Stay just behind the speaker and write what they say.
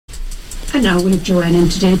And now we have Joanne in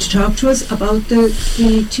today to talk to us about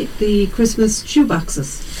the Christmas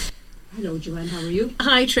shoeboxes. Hello Joanne, how are you?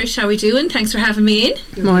 Hi Trish, how are we doing? Thanks for having me in.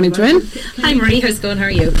 Good morning Joanne. Hi Marie, how's it going? How are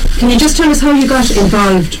you? Can you just tell us how you got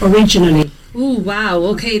involved originally? Oh wow,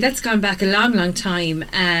 okay, that's gone back a long time.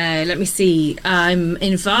 Let me see, I'm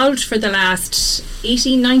involved for the last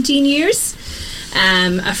 18-19 years.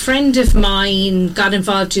 A friend of mine got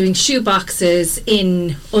involved doing shoeboxes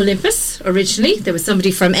in Olympus originally. There was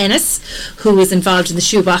somebody from Ennis who was involved in the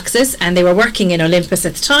shoeboxes, and they were working in Olympus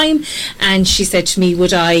at the time, and she said to me,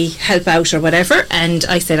 would I help out or whatever, and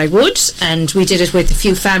I said I would, and we did it with a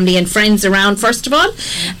few family and friends around first of all,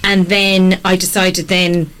 and then I decided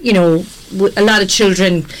then, you know, a lot of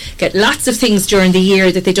children get lots of things during the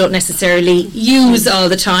year that they don't necessarily use all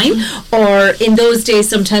the time, or in those days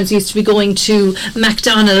sometimes we used to be going to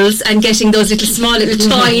McDonald's and getting those small little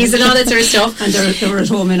toys and all that sort of stuff, and they were at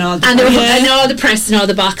home in all the and all the press and all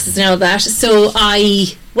the boxes and all that. So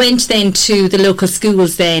I went then to the local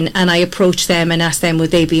schools then, and I approached them and asked them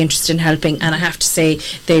would they be interested in helping, and I have to say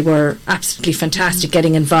they were absolutely fantastic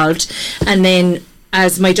getting involved. And then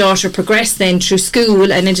as my daughter progressed then through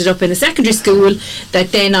school and ended up in a secondary school, that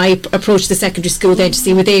then I approached the secondary school then to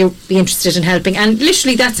see would they be interested in helping, and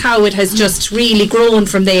literally that's how it has just really grown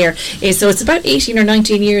from there. So it's about 18 or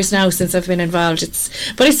 19 years now since I've been involved.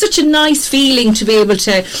 But it's such a nice feeling to be able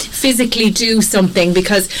to physically do something,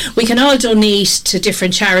 because we can all donate to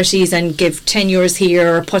different charities and give 10 euros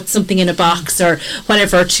here or put something in a box or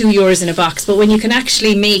whatever, 2 euros in a box, but when you can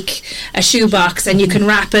actually make a shoebox and you can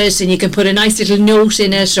wrap it and you can put a nice little note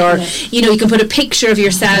in it, or you know, you can put a picture of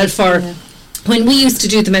yourself, or when we used to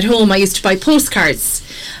do them at home I used to buy postcards,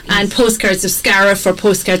 and postcards of Scariff or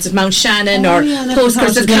postcards of Mount Shannon or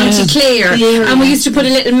postcards of County Clare, and we used to put a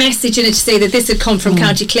little message in it to say that this had come from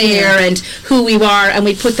County Clare and who we were, and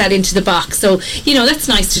we'd put that into the box. So you know, that's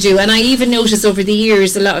nice to do. And I even notice over the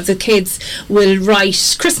years a lot of the kids will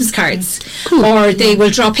write Christmas cards, or they will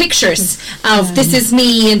draw pictures of this is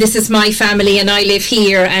me and this is my family and I live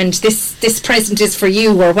here and this present is for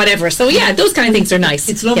you or whatever. So yeah, those kind of things are nice.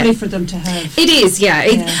 It's lovely for them to have. It is,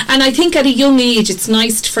 and I think at a young age it's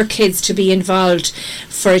nice for kids to be involved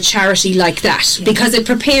for a charity like that, because it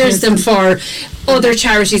prepares them for other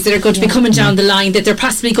charities that are going to be coming down the line that they're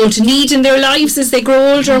possibly going to need in their lives as they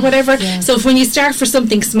grow older or whatever. So when you start for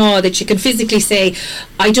something small that you can physically say,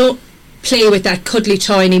 I don't play with that cuddly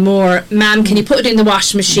toy anymore, ma'am, can you put it in the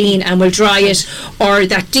washing machine and we'll dry it, or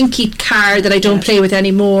that dinky car that I don't play with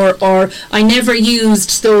anymore, or I never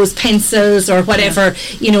used those pencils or whatever,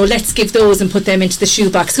 you know, let's give those and put them into the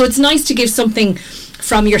shoebox. So it's nice to give something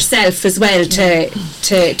from yourself as well to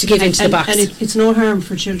give into the box. And it's no harm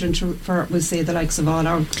for children for we'll say the likes of all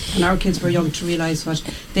when our kids were young, to realise what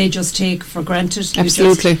they just take for granted.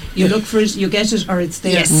 Absolutely. You look for it, you get it, or it's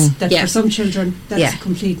there. Yes. For some children that's a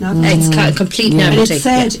complete novelty. It's a complete novelty. And it's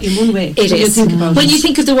sad in one way. It is. When you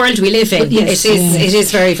think of the world we live in, it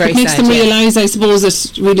is very, very sad. It makes them realise, I suppose,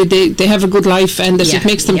 that really they have a good life, and that it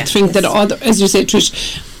makes them think that other, as you say,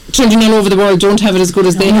 Trish, children all over the world don't have it as good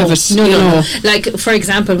as they have it. No. Like, for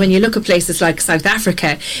example, when you look at places like South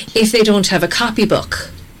Africa, if they don't have a copybook,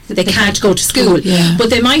 they can't go to school. But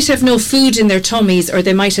they might have no food in their tummies, or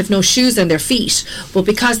they might have no shoes on their feet, but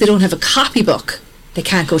because they don't have a copybook, they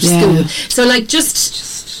can't go to school. So like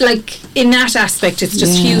just like in that aspect, it's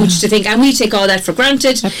just huge to think, and we take all that for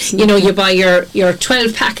granted. You know, you buy your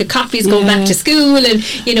 12 pack of copies going back to school,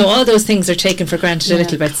 and you know, all those things are taken for granted a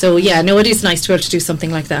little bit. So it is nice to be able to do something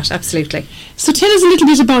like that. Absolutely. So tell us a little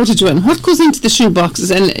bit about it, Joanne. What goes into the shoe boxes?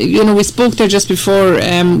 And you know, we spoke there just before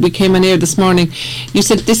we came on air this morning. You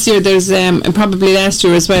said this year there's and probably last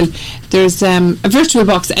year as well, there's a virtual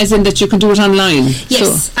box, as in that you can do it online.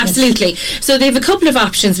 Yes, absolutely. So they have a couple of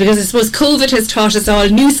options, because I suppose COVID has taught us all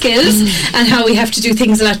new skills and how we have to do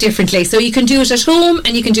things a lot differently. So you can do it at home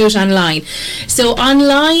and you can do it online. So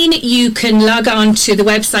online you can log on to the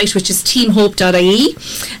website, which is teamhope.ie,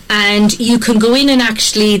 and you can go in and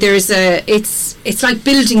actually it's like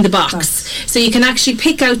building the box. So you can actually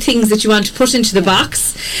pick out things that you want to put into the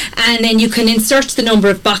box, and then you can insert the number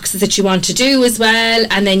of boxes that you want to do as well,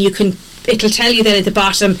 and then it'll tell you that at the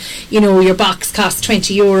bottom, you know, your box costs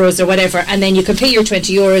 20 euros or whatever, and then you can pay your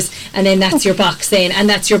 20 euros, and then that's your box then, and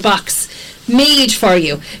that's your box made for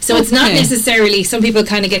you. So it's not necessarily, some people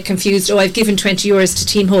kind of get confused, I've given 20 euros to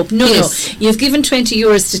Team Hope. No, you've given 20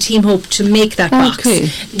 euros to Team Hope to make that box.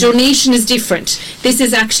 Donation is different. This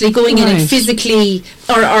is actually going in and physically,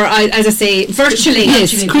 or as I say, virtually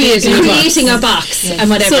creating a box and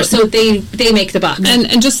whatever. So they make the box.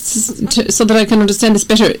 And just so that I can understand this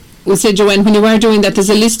better, we say, Joanne, when you are doing that, there's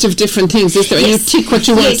a list of different things, is there? And you tick what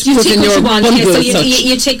you want to put in your bundle. Yes, so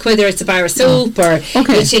you tick whether it's a bar of soap or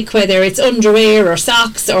you tick whether it's underwear or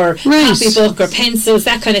socks or copybook or pencils,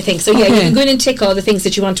 that kind of thing. So you can go in and tick all the things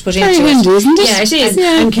that you want to put into it. Handy, isn't it? Yeah, it is.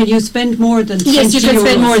 And can you spend more than 20 Yes, you can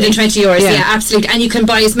spend more than 20 euros. Yeah. Absolutely. And you can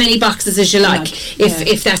buy as many boxes as you like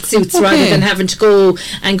if that suits, rather than having to go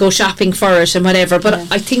shopping for it and whatever. But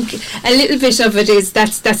I think a little bit of it is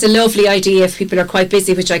that's a lovely idea if people are quite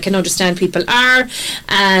busy, which I can understand people are,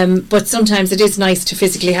 but sometimes it is nice to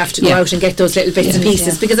physically have to go out and get those little bits and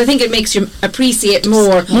pieces, because I think it makes you appreciate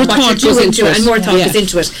more what you're doing to it, and more thought goes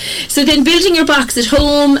into it. So then building your box at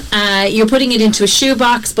home, you're putting it into a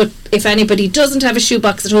shoebox, but if anybody doesn't have a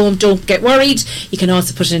shoebox at home, don't get worried. You can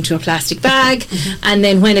also put it into a plastic bag, and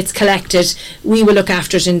then when it's collected, we will look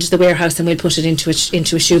after it into the warehouse and we'll put it into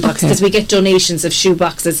a shoebox, because we get donations of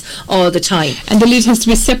shoeboxes all the time. And the lid has to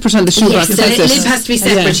be separate on the shoebox. Yes, the lid has to be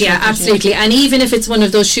separate, absolutely. And even if it's one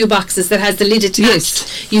of those shoeboxes that has the lid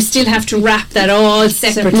attached, you still have to wrap that all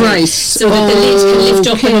separately, so that the lid can lift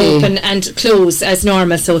up and open and close as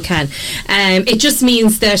normal, so it can. It just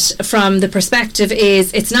means that from the perspective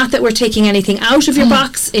is, it's not that we're taking anything out of your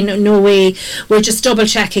box, in no way. We're just double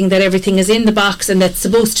checking that everything is in the box, and that's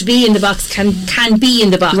supposed to be in the box can be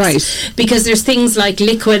in the box. Because there's things like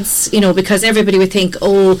liquids, because everybody would think,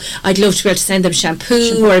 oh, I'd love to be able to send them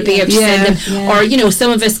shampoo or be able to send them, or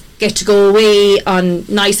some of us get to go away on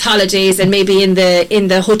nice holidays, and maybe in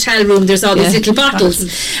the hotel room there's all these little bottles,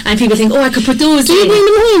 and people think, oh, I could put those in. Do you bring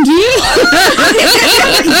them home, do you?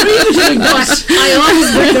 I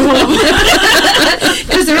always bring them home,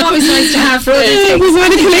 because they're always nice to have for other things. We've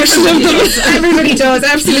got a collection of them. Everybody does,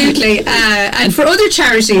 absolutely. And for other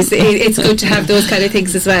charities, it's good to have those kind of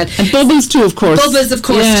things as well. And bubbles too, of course. Bubbles, of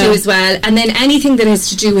course, too, as well. And then anything that has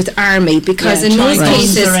to do with army, because in most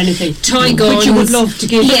cases, toy guns, which you would love to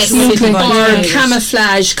give. Yes, or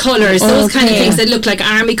camouflage colours, those kind of things that look like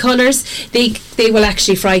army colours, they will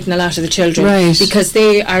actually frighten a lot of the children, because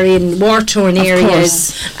they are in war-torn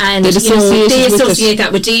areas, and they associate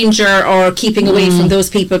that with danger or keeping away from those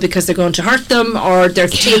people because they're going to hurt them, or they're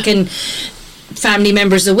taking family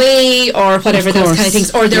members away, or whatever, those kind of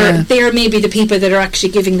things, or they're maybe the people that are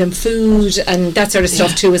actually giving them food and that sort of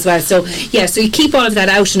stuff too as well. So so you keep all of that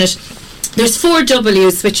out in it. There's 4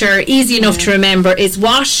 W's, which are easy enough to remember, is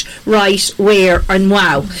wash, write, wear and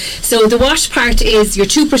wow. So the wash part is your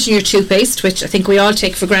toothbrush and your toothpaste, which I think we all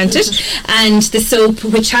take for granted, and the soap,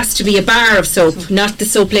 which has to be a bar of soap, not the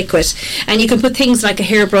soap liquid. And you can put things like a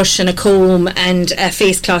hairbrush and a comb and a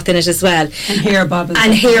face cloth in it as well. And hair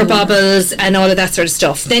bobbles. And all of that sort of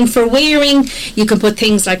stuff. Then for wearing, you can put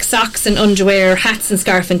things like socks and underwear, hats and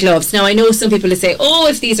scarf and gloves. Now I know some people will say, oh,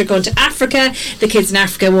 if these are going to Africa, the kids in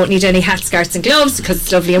Africa won't need any hats, scarves and gloves because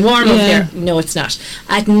it's lovely and warm up there. No, it's not.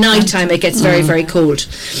 At night time it gets very, very cold.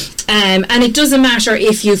 And it doesn't matter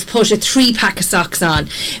if you've put a 3-pack of socks on,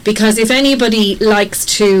 because if anybody likes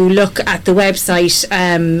to look at the website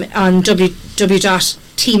on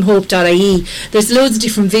www.teamhope.ie, there's loads of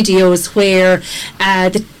different videos where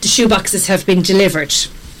the shoeboxes have been delivered.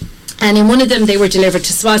 And in one of them, they were delivered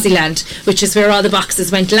to Swaziland, which is where all the boxes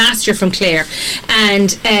went last year from Clare.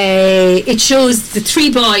 And it shows the 3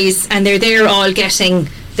 boys, and they're there all getting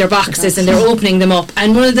their boxes, and they're opening them up.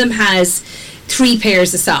 And one of them has 3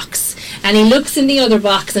 pairs of socks. And he looks in the other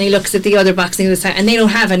box, and he looks at the other box on the other side, and they don't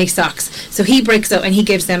have any socks. So he breaks out and he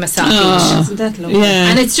gives them a sock each. Isn't that lovely?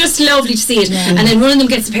 And it's just lovely to see it. And then one of them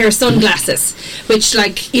gets a pair of sunglasses, which,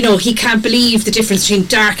 he can't believe the difference between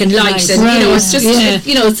dark and light. And it's just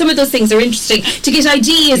some of those things are interesting to get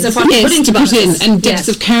ideas of what to put into boxes. And decks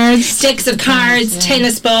of cards,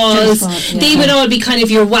 tennis balls. They would all be kind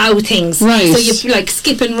of your wow things. So you like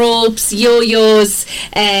skipping ropes, yo-yos,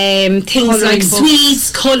 things colouring like books.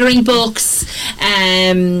 Sweets, colouring books.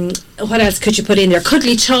 What else could you put in there?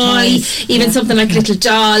 Cuddly toy, even something like a little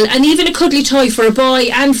doll, and even a cuddly toy for a boy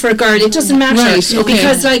and for a girl. It doesn't matter,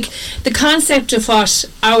 because the concept of what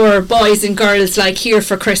our boys and girls like here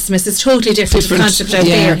for Christmas is totally different from the concept out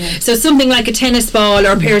there. So something like a tennis ball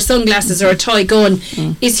or a pair of sunglasses or a toy gun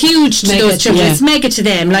is huge to those children. It's mega to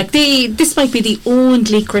them. This might be the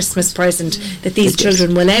only Christmas present that these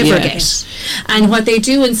children will ever get. And what they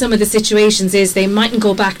do in some of the situations is they mightn't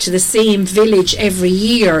go back to the same village every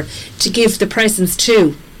year to give the presents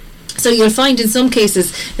to. So you'll find in some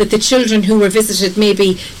cases that the children who were visited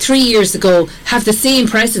maybe 3 years ago have the same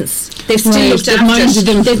presents. They've still looked after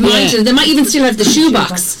them. They've minded them. They might even still have the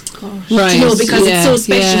shoebox. Right, because it's so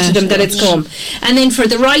special to them that it's yeah. come. And then for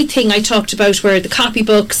the right thing I talked about were the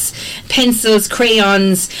copybooks, pencils,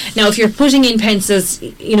 crayons. Now if you're putting in pencils,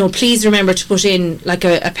 please remember to put in like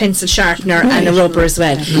a pencil sharpener and a rubber as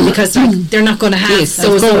well, because like, they're not going to have Yes,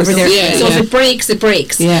 those of course. over there. Yeah, so yeah. if it breaks, it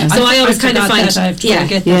breaks. Yeah. So I always kind of find I have to yeah.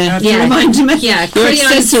 get Yeah. that. Remind me. Yeah, Your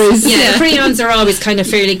accessories. Yeah, crayons are always kind of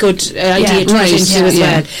fairly good idea to right, put into yeah, as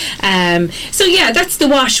yeah. well. So yeah, that's the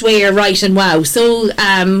wash, wear, right and wow. So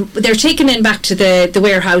they're taken in back to the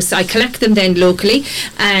warehouse. I collect them then locally,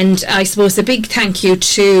 and I suppose a big thank you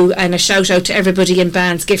to and a shout out to everybody in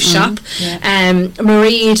Ban's gift shop.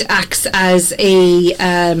 Mairead acts as a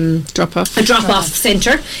drop-off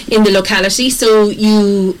centre in the locality, so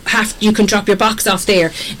you can drop your box off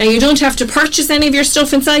there. Now you don't have to purchase any of your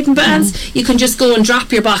stuff inside in Ban's. You can just go and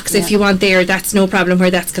drop your box if you want there. That's no problem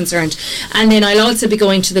where that's concerned. And then I'll also be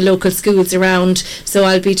going to the local schools around, so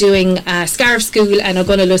I'll be doing Scariff School and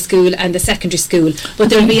Ogonnelloe School and the secondary school, but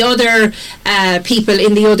there'll be other people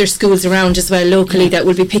in the other schools around as well locally that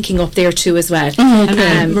will be picking up there too as well.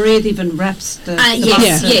 And Mairead even wraps the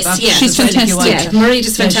yes, she's fantastic. Yeah, Mairead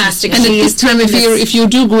is fantastic. And at this time of year, if you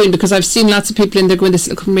do go in, because I've seen lots of people in there going, this,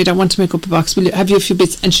 look, Mairead, I want to make up a box, have you a few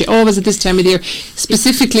bits? And she always at this time of the year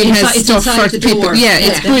specifically has stuff for people. Yeah,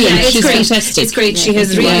 it's brilliant. Yeah, she's great. fantastic. It's great. She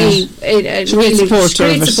has really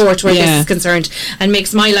great support where this is concerned, and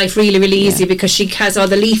makes my life really, really easy because she has all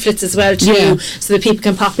the leaflets as well too, so that people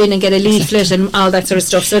can pop in and get a leaflet and all that sort of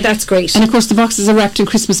stuff. So that's great. And of course the boxes are wrapped in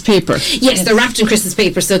Christmas paper. Yes, they're wrapped in Christmas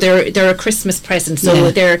paper, so they're a Christmas present.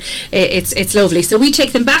 So it's lovely. So we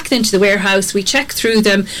take them back then to the warehouse. We check through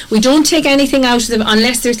them. We don't take anything out of them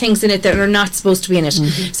unless there are things in it that are not supposed to be in it.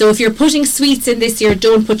 So if you're putting sweets in this year,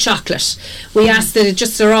 don't put chocolate. We ask that it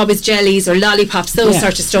just are always jellies or lollipops, those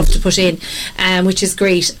sort of stuff to put in, which is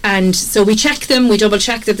great. And so we check them. We double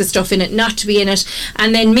check that the stuff in it not to be in it.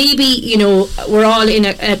 And then maybe we're all in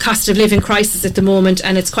a cost of living crisis at the moment,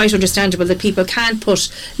 and it's quite understandable that people can't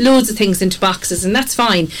put loads of things into boxes, and that's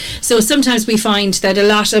fine. So sometimes we find that a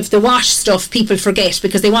lot of the wash stuff people forget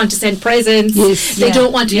because they want to send presents. They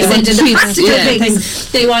don't want to be sending the practical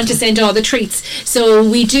things. They want to send all the treats. So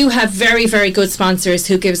we do have very, very good sponsors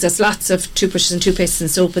who gives us lots of toothbrushes and toothpastes and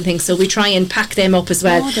soap and things, so we try and pack them up as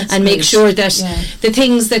well and make sure that the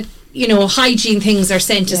things that hygiene things are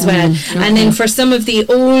sent as well. And then for some of the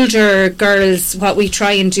older girls, what we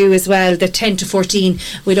try and do as well, the 10 to 14,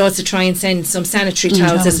 we'd also try and send some sanitary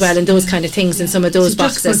towels as well and those kind of things in some of those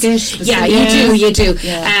boxes. You do.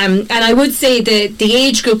 And I would say the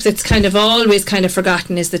age group that's kind of always kind of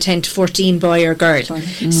forgotten is the 10 to 14 boy or girl.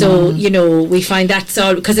 So we find that's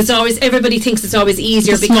all, because it's always, everybody thinks it's always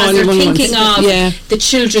easier because they're thinking of the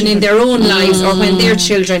children in their own lives or when they're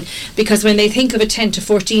children, because when they think of a 10 to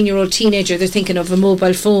 14-year-old teenager, they're thinking of a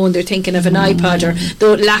mobile phone, they're thinking of an iPod or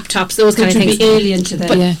laptops, those kind of things. Be alien to them.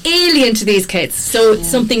 But alien to these kids. So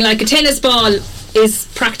something like a tennis ball is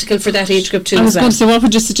practical for that age group too. I was going to say, what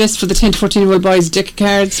would you suggest for the 10 to 14-year-old boys? Deck of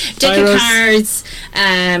cards,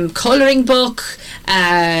 colouring book,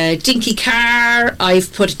 dinky car.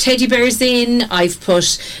 I've put teddy bears in. I've put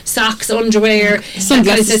socks, underwear,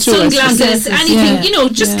 sunglasses,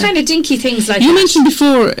 anything. Just kind of dinky things like that. You mentioned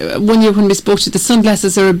before one year when we spoke to you, the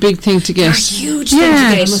sunglasses are a big thing to get. They're a huge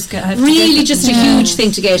thing to get. Really, just a huge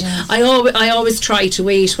thing to get. I always try to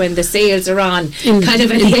wait when the sales are on, kind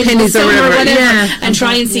of at the end of the summer or whatever. And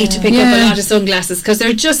try and see to pick up a lot of sunglasses, because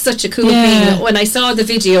they're just such a cool thing. When I saw the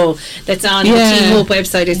video that's on the Team Hope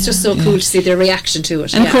website, it's just so cool to see their reaction to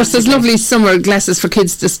it. And of course there's lovely summer glasses for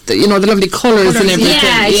kids, just the lovely colours and everything.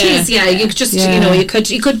 It is. You could just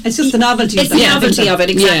you could it's just the novelty of it,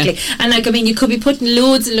 exactly. And you could be putting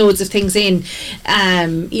loads and loads of things in,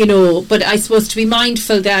 but I suppose to be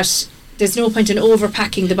mindful that there's no point in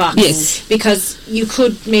overpacking the box, because you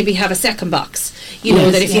could maybe have a second box.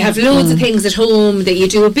 That if you have loads of things at home, that you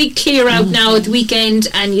do a big clear out now at the weekend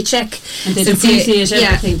and you check. And they appreciate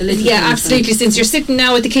everything. The little things, absolutely. Since you're sitting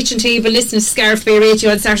now at the kitchen table listening to Scariff Bay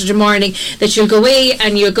Radio on Saturday morning, that you'll go away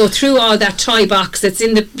and you'll go through all that toy box that's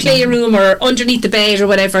in the playroom or underneath the bed or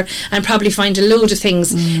whatever, and probably find a load of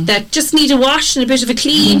things that just need a wash and a bit of a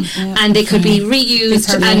clean, and they could be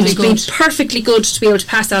reused and be perfectly good to be able to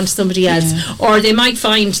pass on to somebody else. Or they might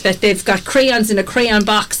find that they've got crayons in a crayon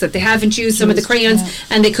box that they haven't used some of the crayons,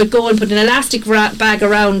 and they could go and put an elastic bag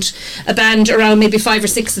around a band around maybe 5 or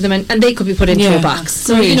 6 of them, and they could be put into a box.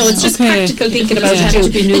 So it's just practical thinking about it too.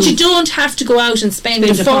 That you don't have to go out and spend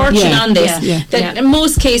a fortune on this. That in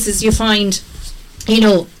most cases you find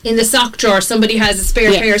in the sock drawer somebody has a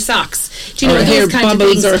spare pair of socks. Do you Or know, hair those kind of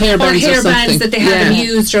bubbles things, or hairbands or something. that they haven't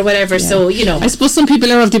used or whatever. So I suppose some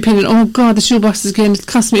people are of the opinion, oh God, the shoeboxes again, it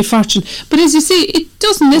costs me a fortune. But as you say, it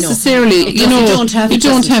doesn't necessarily, you don't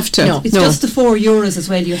have to. No. It's just the €4 as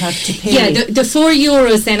well you have to pay. Yeah, the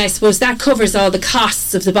 €4 then, I suppose that covers all the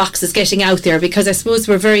costs of the boxes getting out there, because I suppose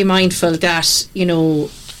we're very mindful that,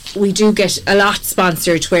 we do get a lot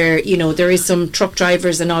sponsored where, there is some truck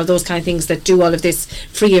drivers and all those kind of things that do all of this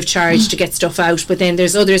free of charge to get stuff out. But then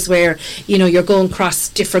there's others where, you're going across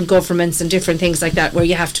different governments and different things like that where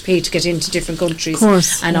you have to pay to get into different countries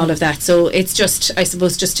and all of that. So it's just, I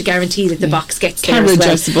suppose, just to guarantee that the box gets there as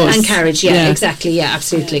well. I suppose. And carriage, exactly,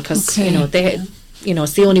 absolutely. Because, it's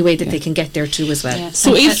the only way that they can get there too as well. Yeah.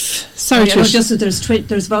 So just that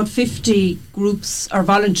there's about 50 groups or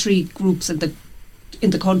voluntary groups in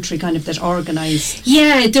the country kind of that organise.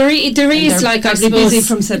 Yeah, there is, like, I suppose busy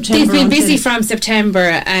from September. They've been busy from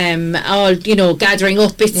September, all gathering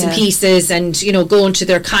up bits and pieces and going to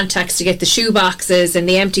their contacts to get the shoe boxes and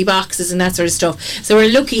the empty boxes and that sort of stuff. So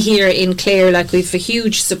we're lucky here in Clare, like, we've a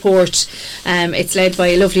huge support. It's led by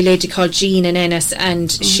a lovely lady called Jean in Ennis,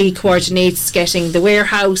 and she coordinates getting the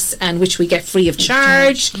warehouse, and which we get free of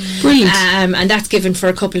charge. Brilliant. And that's given for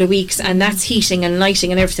a couple of weeks, and that's heating and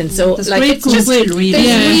lighting and everything. So there's like, great it's just goodwill, really.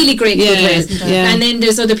 There's really great goodwill. Yeah. And then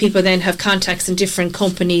there's other people then have contacts in different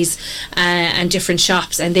companies and different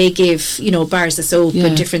shops, and they give bars of soap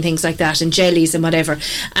and different things like that, and jellies and whatever.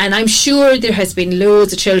 And I'm sure there has been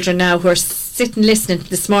loads of children now who are sitting listening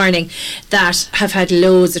this morning that have had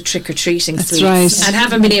loads of trick-or-treating sweets and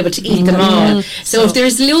haven't been able to eat them all. So if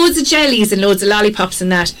there's loads of jellies and loads of lollipops and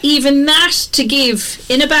that, even that to give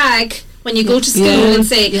in a bag when you go to school and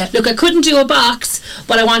say, look, I couldn't do a box,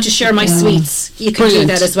 but I want to share my sweets, you can do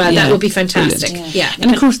that as well. That would be fantastic.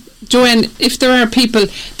 And of course, Joanne, if there are people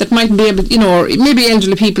that mightn't be able, or maybe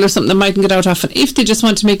elderly people or something that mightn't get out often, if they just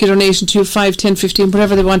want to make a donation to 5, 10, 15,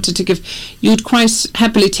 whatever they wanted to give, you'd quite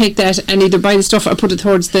happily take that and either buy the stuff or put it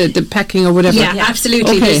towards the packing or whatever. Yeah,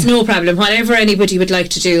 absolutely. There's no problem. Whatever anybody would like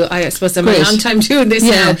to do, I suppose I'm a long time doing this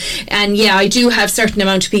now. And I do have certain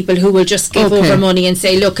amount of people who will just give over money and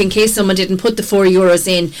say, look, in case someone didn't put the €4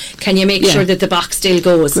 in, can you make sure that the box still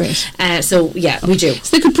goes? So we do.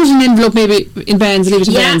 So they could put an envelope maybe in bands, leave it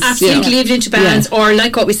in bands. Absolutely, leave it into bands, or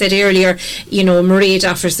like what we said earlier, Mairead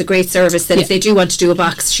offers a great service that if they do want to do a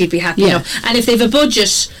box, she'd be happy enough. And if they have a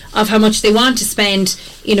budget of how much they want to spend,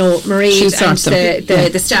 Mairead and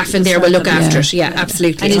the staff in there will look after it.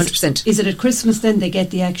 Absolutely, 100%. Is it at Christmas then they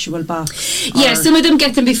get the actual box? Yeah, some of them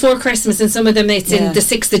get them before Christmas, and some of them it's in by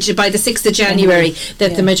the 6th of January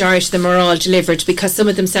that the majority of them are all delivered, because some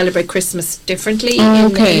of them celebrate Christmas differently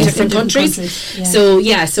in different countries. So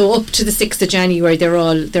up to the 6th of January they're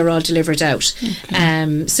all delivered out.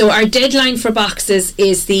 So our deadline for boxes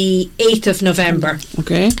is the 8th of November.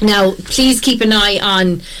 Now please keep an eye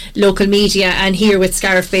on local media and here with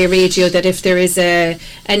Scariff Bay Radio that if there is an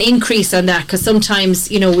increase on that, because sometimes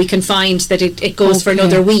we can find that it goes for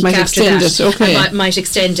another week after that. Might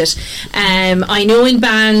extend it. I know in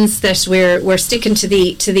bands that we're sticking to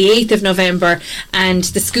the 8th of November, and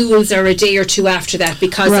the schools are a day or two after that,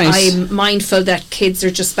 because I'm mindful that kids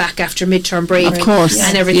are just back after midterm break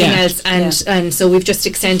and everything else, and so we've just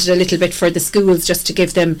extended a little bit for the schools just to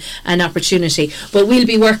give them an opportunity. But we'll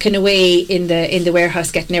be working away in the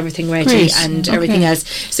warehouse getting everything ready and everything else.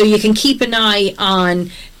 So you can keep an eye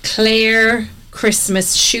on Clare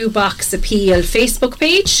Christmas Shoebox Appeal Facebook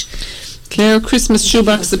page. Clare Christmas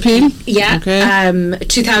Shoebox Appeal.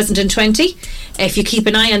 2020. If you keep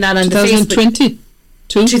an eye on that on the Facebook.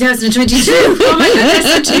 2022. Oh my God,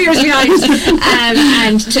 that's 2 years behind.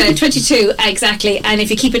 And 22 exactly. And if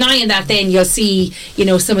you keep an eye on that, then you'll see,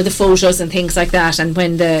 some of the photos and things like that. And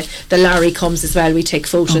when the lorry comes as well, we take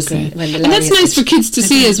photos. And that's nice for kids to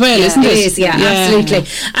see as well, isn't it? It is, absolutely.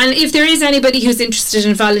 And if there is anybody who's interested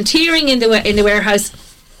in volunteering in the warehouse,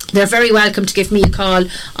 they're very welcome to give me a call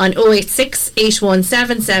on 086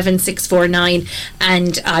 8177 649,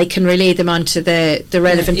 and I can relay them on to the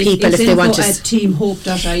relevant people if they want to. It's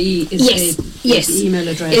teamhope.ie is the email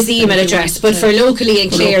address. Is the email address, but for locally in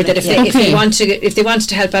Clare, that if they wanted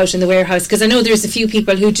to help out in the warehouse, because I know there's a few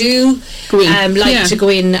people who do like to go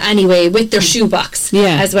in anyway with their shoebox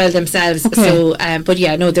as well themselves. So,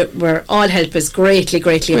 we're all help is greatly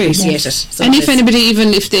appreciated. So and if anybody,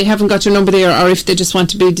 even if they haven't got your number there, or if they just want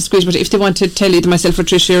to be discreet, but if they want to tell either myself or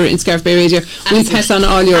Tricia in Scariff Bay Radio, we'll pass on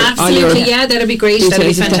all your that'd be great. That'd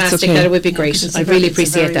be fantastic. That would be great. I really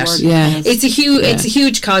appreciate that. It's a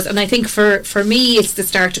huge cause, and I think for me it's the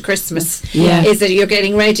start of Christmas. Is that you're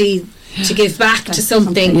getting ready to give back to That's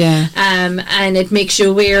something. Yeah. And it makes you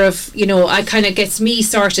aware of, I kind of gets me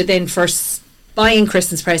started then for buying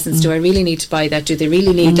Christmas presents. Do I really need to buy that? Do they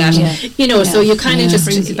really need that? So you kind of just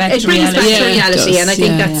Brings you back it to brings back reality. to reality, and I think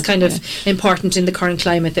Yeah. that's kind of important in the current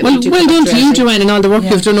climate that Well, we do. well come back done to to you, reality. Joanne, and all the work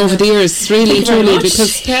you've done over the years, really, Thank you very truly, much.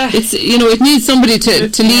 because Yeah. it's, it needs somebody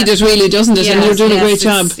to lead it, really, doesn't it? And you're doing a great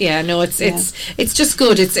job. It's just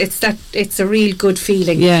good. It's a real good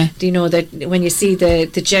feeling. Yeah. That when you see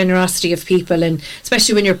the generosity of people, and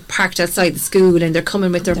especially when you're parked outside the school and they're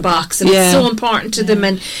coming with their box, and it's so important to them,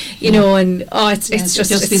 and it's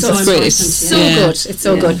just been so so great. important. so Yeah. good. It's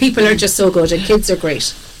so good. People are just so good, and kids are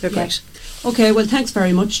great. They're great. Okay, well, thanks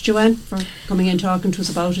very much, Joanne, for coming in talking to us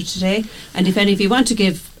about it today. And if any of you want to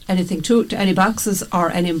give anything to any boxes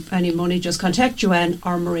or any money, just contact Joanne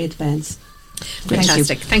or Mairead Benz.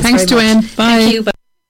 Fantastic. Thanks Thanks, very much. Joanne. Bye. Thank you. Bye.